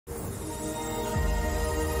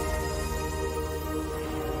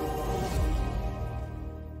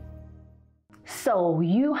So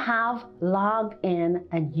you have logged in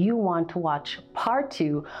and you want to watch part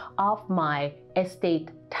 2 of my estate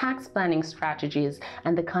tax planning strategies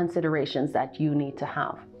and the considerations that you need to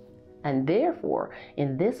have. And therefore,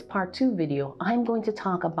 in this part 2 video, I'm going to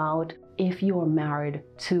talk about if you are married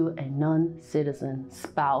to a non-citizen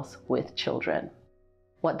spouse with children.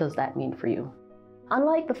 What does that mean for you?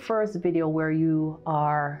 Unlike the first video where you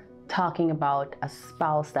are talking about a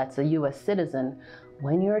spouse that's a US citizen,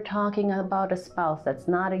 when you're talking about a spouse that's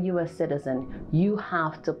not a US citizen, you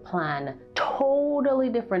have to plan totally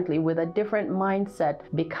differently with a different mindset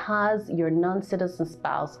because your non-citizen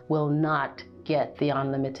spouse will not get the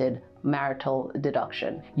unlimited marital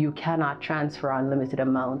deduction. You cannot transfer unlimited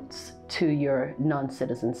amounts to your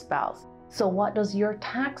non-citizen spouse. So what does your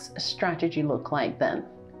tax strategy look like then?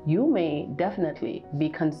 You may definitely be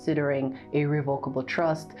considering a revocable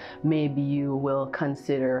trust. Maybe you will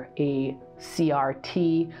consider a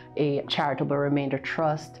CRT, a charitable remainder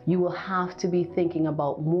trust. You will have to be thinking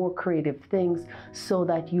about more creative things so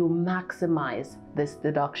that you maximize this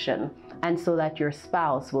deduction and so that your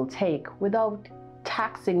spouse will take without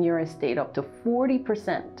taxing your estate up to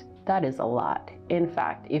 40%. That is a lot. In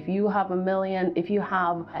fact, if you have if you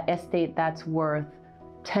have an estate that's worth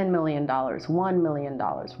 $10 million, $1 million,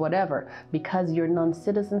 whatever, because your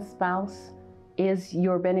non-citizen spouse is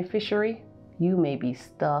your beneficiary, you may be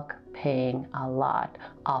stuck paying a lot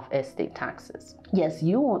of estate taxes. Yes,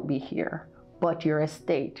 you won't be here, but your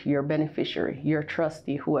estate, your beneficiary, your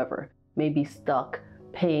trustee, whoever, may be stuck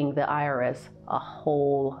paying the IRS a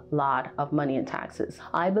whole lot of money in taxes.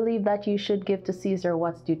 I believe that you should give to Caesar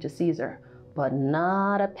what's due to Caesar, but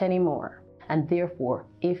not a penny more. And therefore,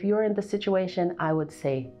 if you're in the situation, I would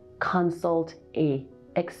say consult a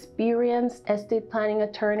experienced estate planning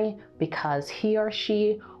attorney because he or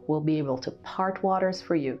she will be able to part waters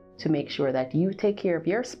for you to make sure that you take care of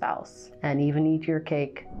your spouse and even eat your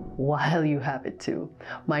cake while you have it too.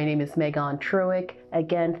 My name is Megan Truick.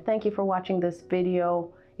 Again, thank you for watching this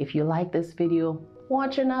video. If you like this video,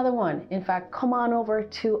 watch another one. In fact, come on over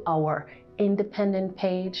to our independent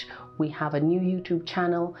page. We have a new YouTube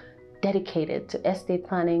channel dedicated to estate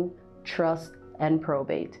planning, trust, and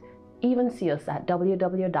probate. Even see us at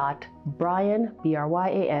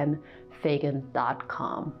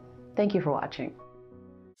www.bryanfagan.com. Thank you for watching.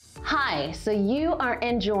 Hi, so you are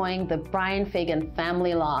enjoying the Bryan Fagan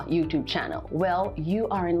Family Law YouTube channel. Well, you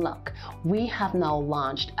are in luck. We have now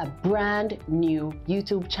launched a brand new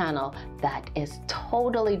YouTube channel that is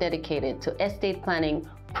totally dedicated to estate planning,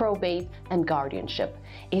 probate, and guardianship.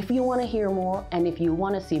 If you want to hear more and if you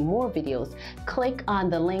want to see more videos, click on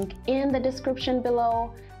the link in the description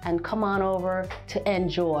below and come on over to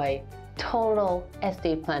enjoy total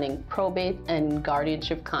estate planning, probate, and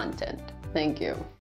guardianship content. Thank you.